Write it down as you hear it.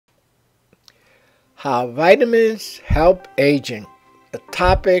How vitamins help aging, a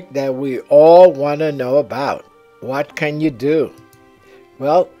topic that we all want to know about. What can you do?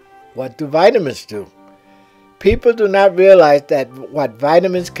 Well, what do vitamins do? People do not realize that what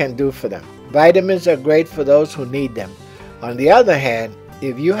vitamins can do for them. Vitamins are great for those who need them. On the other hand,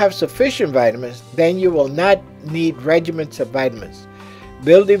 if you have sufficient vitamins, then you will not need regimens of vitamins.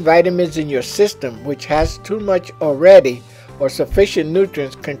 Building vitamins in your system, which has too much already or sufficient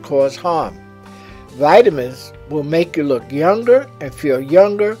nutrients, can cause harm. Vitamins will make you look younger and feel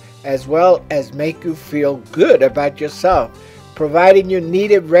younger, as well as make you feel good about yourself, providing you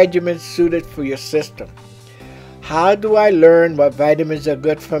needed regimens suited for your system. How do I learn what vitamins are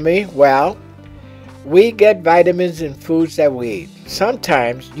good for me? Well, we get vitamins in foods that we eat.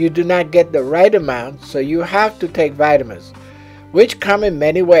 Sometimes you do not get the right amount, so you have to take vitamins, which come in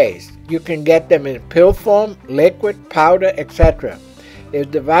many ways. You can get them in pill form, liquid, powder, etc.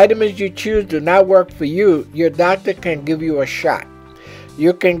 If the vitamins you choose do not work for you, your doctor can give you a shot.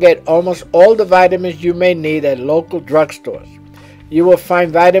 You can get almost all the vitamins you may need at local drugstores. You will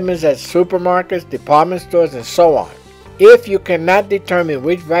find vitamins at supermarkets, department stores, and so on. If you cannot determine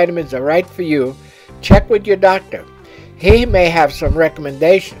which vitamins are right for you, check with your doctor. He may have some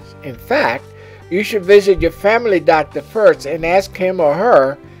recommendations. In fact, you should visit your family doctor first and ask him or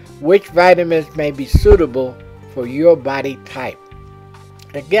her which vitamins may be suitable for your body type.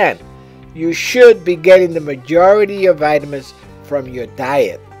 Again, you should be getting the majority of your vitamins from your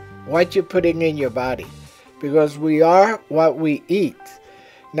diet, what you're putting in your body, because we are what we eat.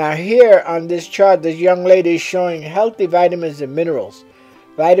 Now here on this chart, this young lady is showing healthy vitamins and minerals.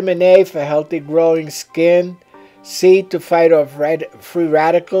 Vitamin A for healthy growing skin, C to fight off free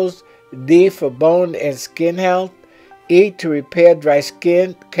radicals, D for bone and skin health, E to repair dry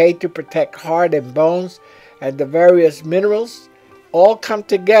skin, K to protect heart and bones, and the various minerals all come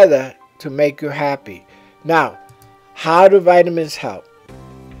together to make you happy. Now, how do vitamins help?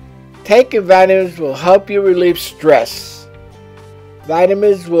 Taking vitamins will help you relieve stress.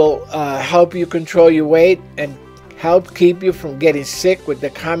 Vitamins will help you control your weight and help keep you from getting sick with the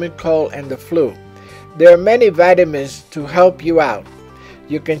common cold and the flu. There are many vitamins to help you out.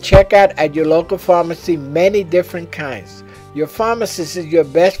 You can check out at your local pharmacy many different kinds. Your pharmacist is your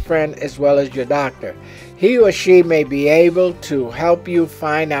best friend as well as your doctor. He or she may be able to help you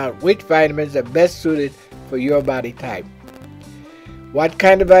find out which vitamins are best suited for your body type. What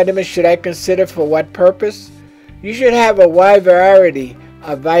kind of vitamins should I consider for what purpose? You should have a wide variety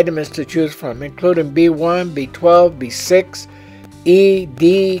of vitamins to choose from, including B1, B12, B6, E,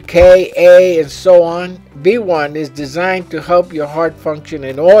 D, K, A, and so on. B1 is designed to help your heart function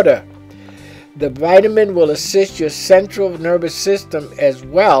in order. The vitamin will assist your central nervous system as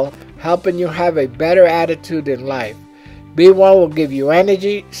well, helping you have a better attitude in life. B1 will give you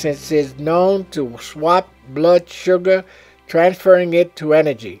energy since it is known to swap blood sugar, transferring it to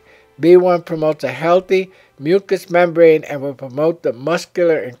energy. B1 promotes a healthy mucous membrane and will promote the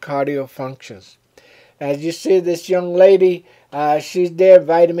muscular and cardio functions. As you see, this young lady, she's there,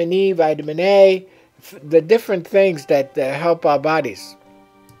 vitamin E, vitamin A, the different things that help our bodies.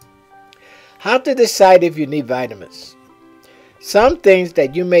 How to decide if you need vitamins? Some things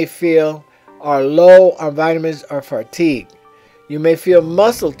that you may feel are low on vitamins are fatigue. You may feel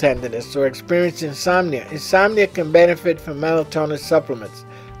muscle tenderness or experience insomnia. Insomnia can benefit from melatonin supplements.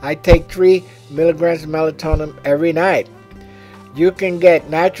 I take 3 milligrams of melatonin every night. You can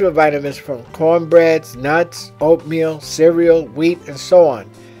get natural vitamins from cornbreads, nuts, oatmeal, cereal, wheat, and so on.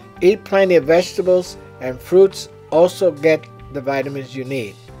 Eat plenty of vegetables and fruits. Also get the vitamins you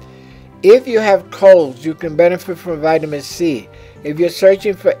need. If you have colds, you can benefit from vitamin C. If you're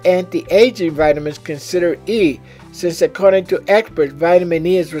searching for anti-aging vitamins, consider E, since according to experts, vitamin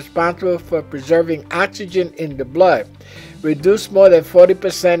E is responsible for preserving oxygen in the blood. Reduce more than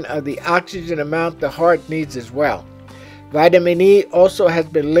 40% of the oxygen amount the heart needs as well. Vitamin E also has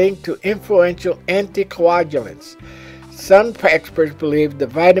been linked to influential anticoagulants. Some experts believe the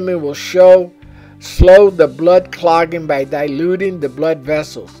vitamin will slow the blood clogging by diluting the blood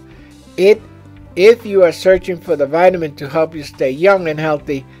vessels. If you are searching for the vitamin to help you stay young and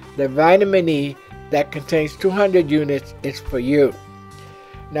healthy, the vitamin E that contains 200 units is for you.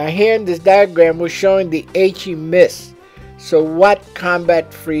 Now here in this diagram, we're showing the HE mist. So what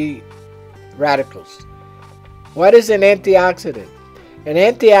combat free radicals? What is an antioxidant? An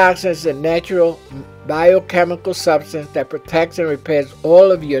antioxidant is a natural biochemical substance that protects and repairs all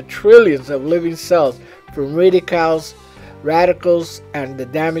of your trillions of living cells from radicals and the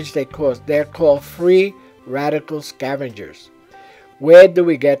damage they cause. They're called free radical scavengers. Where do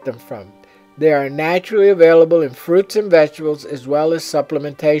we get them from? They are naturally available in fruits and vegetables as well as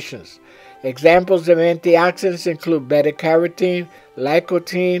supplementations. Examples of antioxidants include beta-carotene,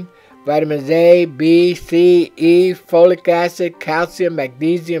 lycopene, vitamins A, B, C, E, folic acid, calcium,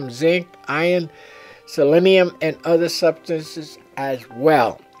 magnesium, zinc, iron, selenium, and other substances as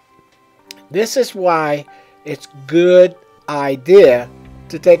well. This is why it's a good idea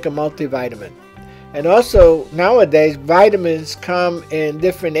to take a multivitamin. And also, nowadays, vitamins come in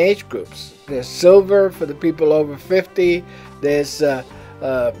different age groups. There's silver for the people over 50. There's,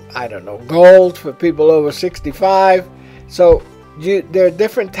 gold for people over 65. So there are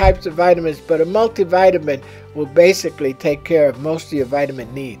different types of vitamins, but a multivitamin will basically take care of most of your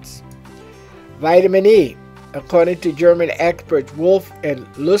vitamin needs. Vitamin E. According to German experts Wolf and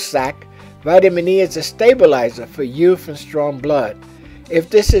Lussac, vitamin E is a stabilizer for youth and strong blood. If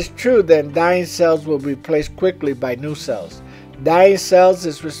this is true, then dying cells will be replaced quickly by new cells. Dying cells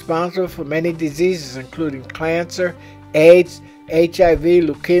is responsible for many diseases, including cancer, AIDS, HIV,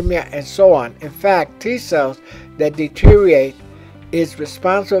 leukemia, and so on. In fact, T cells that deteriorate is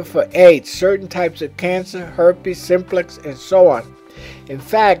responsible for AIDS, certain types of cancer, herpes, simplex, and so on. In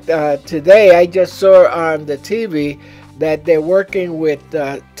fact, today I just saw on the TV that they're working with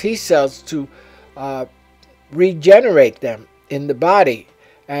T cells to regenerate them in the body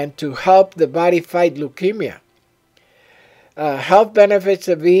and to help the body fight leukemia. Health benefits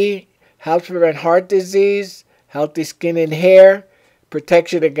of E: helps prevent heart disease, healthy skin and hair,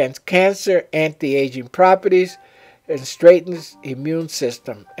 protection against cancer, anti-aging properties, and straightens immune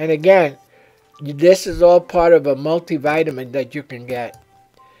system. And again, this is all part of a multivitamin that you can get.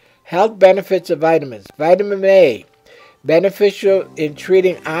 Health benefits of vitamins. Vitamin A, beneficial in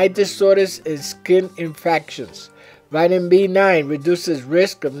treating eye disorders and skin infections. Vitamin B9 reduces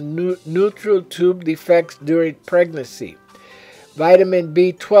risk of neutral tube defects during pregnancy. Vitamin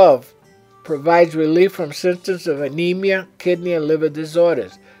B12 provides relief from symptoms of anemia, kidney, and liver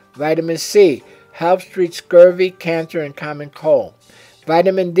disorders. Vitamin C helps treat scurvy, cancer, and common cold.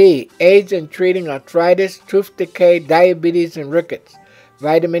 Vitamin D aids in treating arthritis, tooth decay, diabetes, and rickets.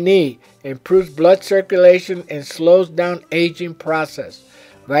 Vitamin E improves blood circulation and slows down aging process.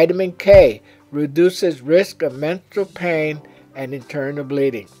 Vitamin K reduces risk of menstrual pain and internal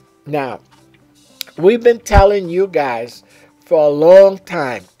bleeding. Now, we've been telling you guys for a long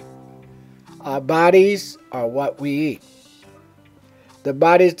time, our bodies are what we eat. The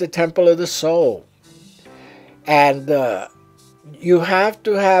body is the temple of the soul. And you have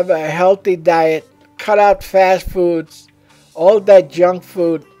to have a healthy diet, cut out fast foods, all that junk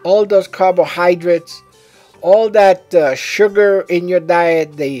food, all those carbohydrates, all that sugar in your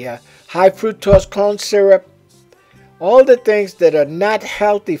diet, the high fructose corn syrup, all the things that are not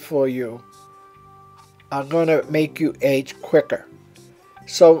healthy for you are going to make you age quicker.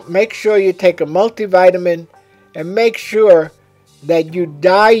 So make sure you take a multivitamin and make sure that you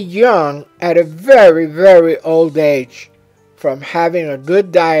die young at a very, very old age from having a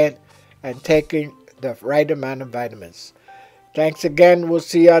good diet and taking the right amount of vitamins. Thanks again. We'll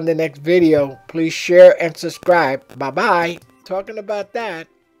see you on the next video. Please share and subscribe. Bye-bye. Talking about that,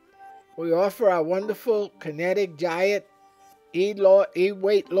 we offer our wonderful Kinetic Diet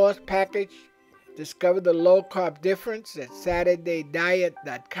Eat-Weight Loss Package. Discover the low-carb difference at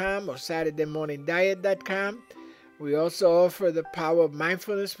SaturdayDiet.com or SaturdayMorningDiet.com. We also offer the Power of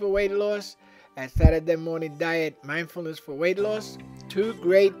Mindfulness for Weight Loss at Saturday Morning Diet Mindfulness for Weight Loss. Two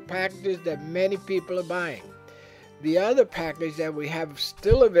great packages that many people are buying. The other package that we have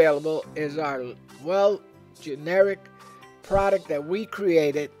still available is our generic product that we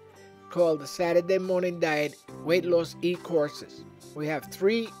created called the Saturday Morning Diet Weight Loss E-Courses. We have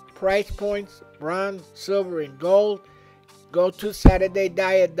 3 price points: bronze, silver, and gold. Go to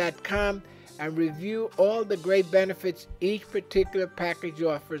SaturdayDiet.com and review all the great benefits each particular package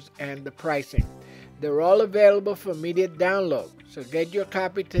offers and the pricing. They're all available for immediate download, so get your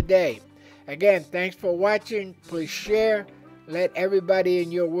copy today. Again, thanks for watching. Please share. Let everybody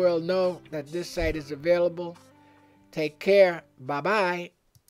in your world know that this site is available. Take care. Bye-bye.